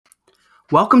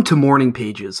Welcome to Morning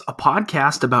Pages, a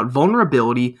podcast about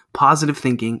vulnerability, positive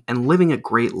thinking, and living a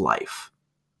great life.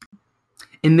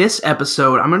 In this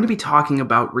episode, I'm going to be talking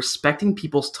about respecting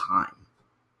people's time.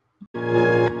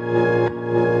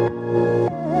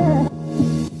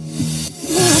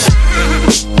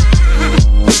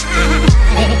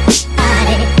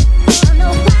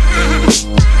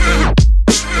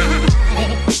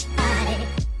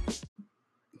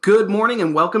 Good morning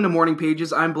and welcome to Morning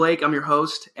Pages. I'm Blake, I'm your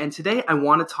host, and today I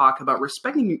want to talk about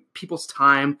respecting people's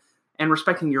time and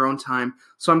respecting your own time.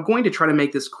 So I'm going to try to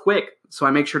make this quick, so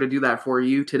I make sure to do that for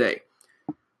you today.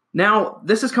 Now,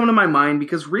 this has come to my mind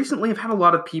because recently I've had a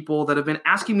lot of people that have been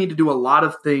asking me to do a lot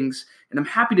of things, and I'm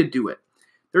happy to do it.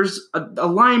 There's a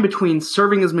line between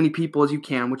serving as many people as you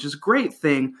can, which is a great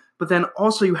thing, but then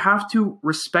also you have to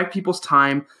respect people's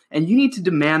time and you need to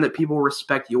demand that people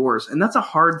respect yours. And that's a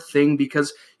hard thing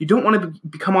because you don't want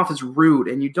to come off as rude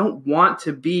and you don't want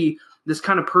to be this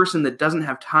kind of person that doesn't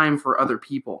have time for other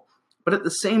people. But at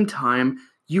the same time,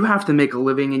 you have to make a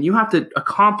living and you have to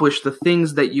accomplish the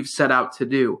things that you've set out to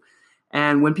do.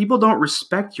 And when people don't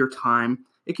respect your time,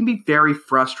 it can be very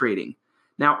frustrating.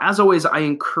 Now, as always, I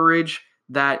encourage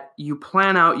that you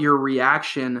plan out your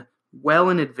reaction well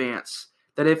in advance.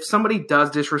 That if somebody does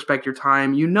disrespect your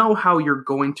time, you know how you're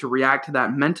going to react to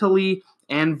that mentally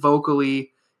and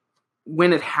vocally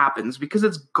when it happens, because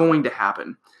it's going to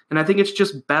happen. And I think it's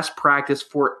just best practice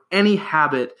for any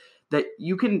habit that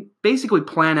you can basically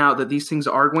plan out that these things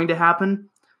are going to happen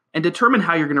and determine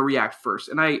how you're going to react first.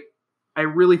 And I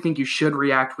really think you should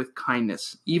react with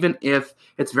kindness, even if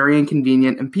it's very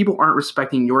inconvenient and people aren't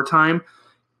respecting your time.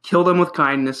 Kill them with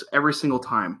kindness every single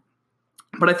time.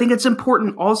 But I think it's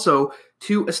important also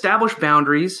to establish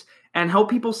boundaries and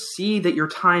help people see that your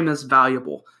time is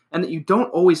valuable and that you don't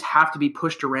always have to be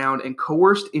pushed around and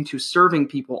coerced into serving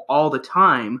people all the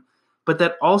time, but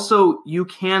that also you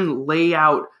can lay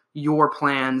out your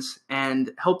plans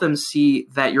and help them see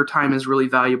that your time is really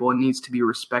valuable and needs to be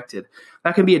respected.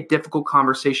 That can be a difficult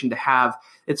conversation to have.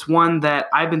 It's one that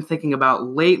I've been thinking about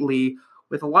lately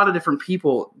with a lot of different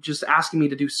people just asking me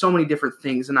to do so many different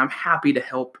things, and I'm happy to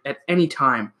help at any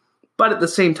time. But at the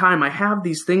same time, I have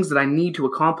these things that I need to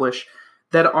accomplish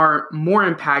that are more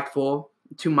impactful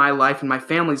to my life and my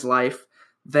family's life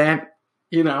than,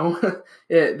 than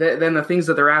the things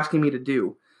that they're asking me to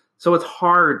do. So it's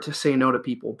hard to say no to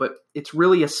people, but it's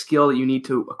really a skill that you need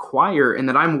to acquire and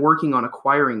that I'm working on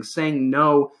acquiring, saying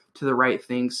no to the right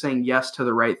things, saying yes to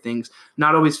the right things,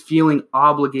 not always feeling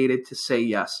obligated to say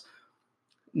yes.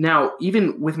 Now,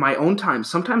 even with my own time,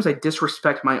 sometimes I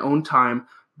disrespect my own time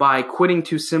by quitting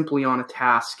too simply on a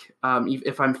task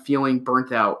if I'm feeling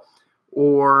burnt out,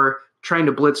 or trying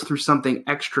to blitz through something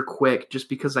extra quick just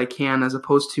because I can, as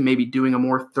opposed to maybe doing a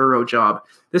more thorough job.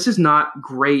 This is not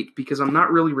great because I'm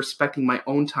not really respecting my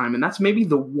own time, and that's maybe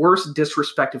the worst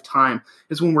disrespect of time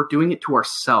is when we're doing it to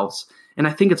ourselves, and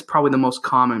I think it's probably the most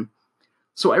common.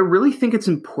 So I really think it's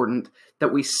important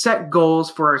that we set goals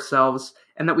for ourselves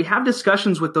and that we have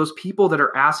discussions with those people that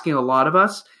are asking a lot of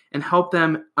us and help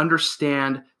them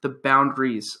understand the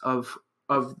boundaries of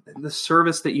the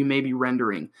service that you may be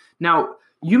rendering. Now,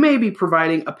 you may be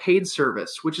providing a paid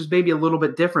service, which is maybe a little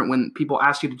bit different when people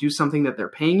ask you to do something that they're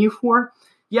paying you for.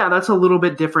 Yeah, that's a little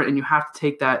bit different and you have to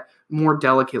take that more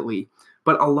delicately.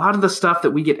 But a lot of the stuff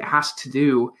that we get asked to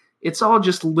do, it's all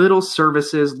just little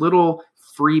services, little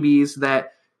freebies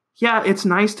that, yeah, it's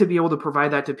nice to be able to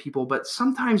provide that to people, but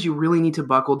sometimes you really need to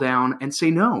buckle down and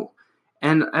say no.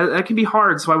 And that can be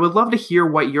hard. So I would love to hear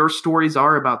what your stories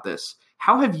are about this.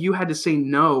 How have you had to say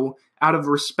no out of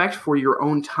respect for your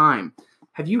own time?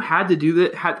 Have you had to do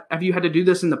that? Have you had to do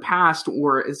this in the past,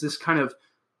 or is this kind of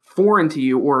foreign to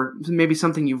you, or maybe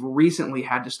something you've recently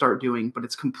had to start doing, but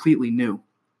it's completely new?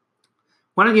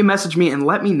 Why don't you message me and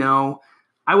let me know?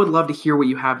 I would love to hear what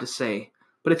you have to say.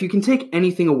 But if you can take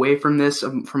anything away from this,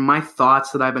 from my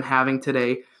thoughts that I've been having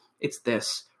today, it's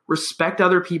this: respect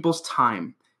other people's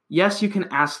time. Yes, you can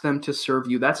ask them to serve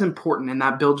you. That's important, and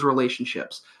that builds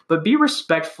relationships. But be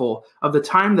respectful of the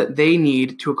time that they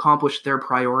need to accomplish their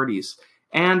priorities,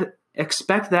 and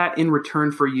expect that in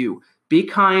return for you. Be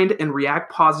kind and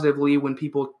react positively when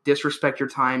people disrespect your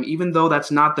time, even though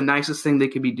that's not the nicest thing they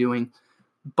could be doing.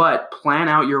 But plan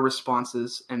out your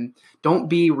responses and don't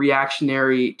be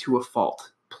reactionary to a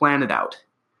fault. Plan it out.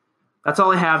 That's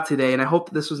all I have today, and I hope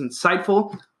that this was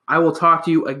insightful. I will talk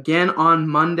to you again on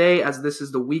Monday, as this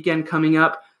is the weekend coming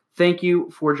up. Thank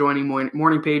you for joining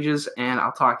Morning Pages, and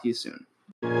I'll talk to you soon.